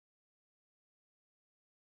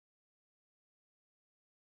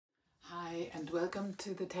Hi and welcome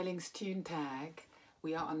to the Tellings Tune Tag.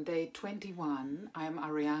 We are on day 21. I am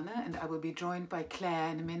Ariane and I will be joined by Claire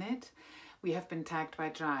in a minute. We have been tagged by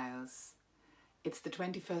Giles. It's the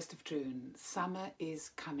 21st of June. Summer is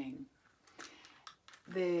coming.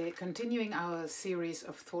 Continuing our series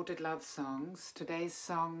of thwarted love songs, today's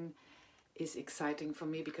song is exciting for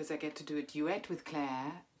me because I get to do a duet with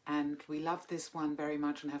Claire, and we love this one very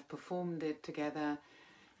much and have performed it together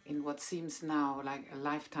in what seems now like a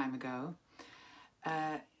lifetime ago.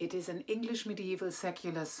 It is an English medieval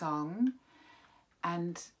secular song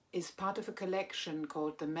and is part of a collection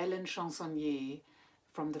called the Mellon Chansonnier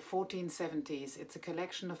from the 1470s. It's a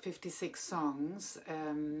collection of 56 songs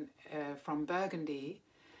from Burgundy,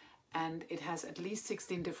 and it has at least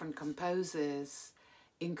 16 different composers,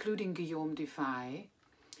 including Guillaume Dufay.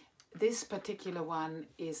 This particular one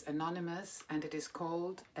is anonymous and it is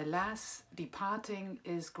called Alas, Departing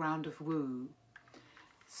is Ground of Woe.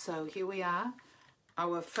 So here we are,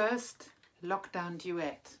 our first lockdown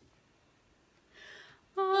duet.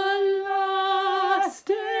 Alas,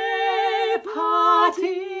 departing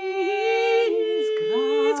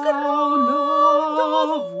is ground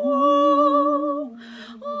of woe.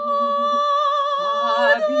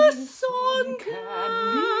 The sun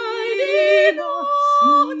can me not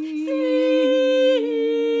see,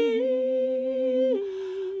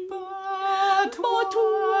 but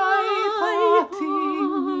why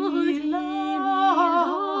parting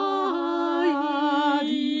lie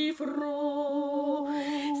fro?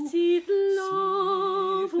 See,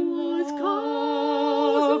 love was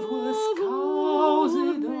caused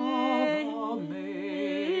of a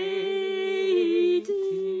mating.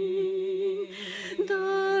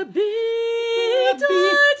 The bitterness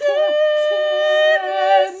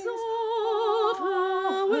of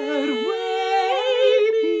her weeping,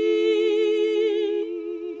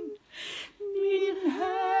 min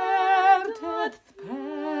hert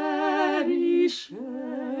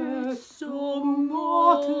perishes so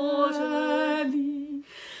mortally,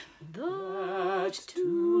 that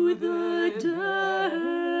to the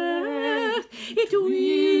death it will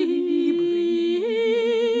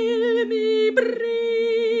me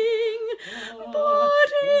bring.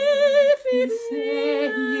 But if it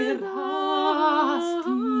saileth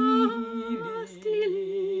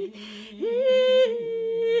hastily,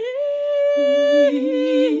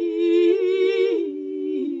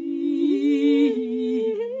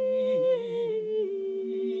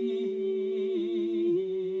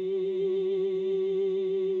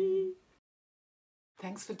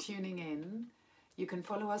 Thanks for tuning in. You can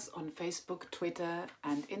follow us on Facebook, Twitter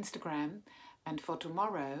and Instagram. And for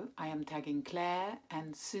tomorrow, I am tagging Claire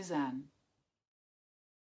and Suzanne.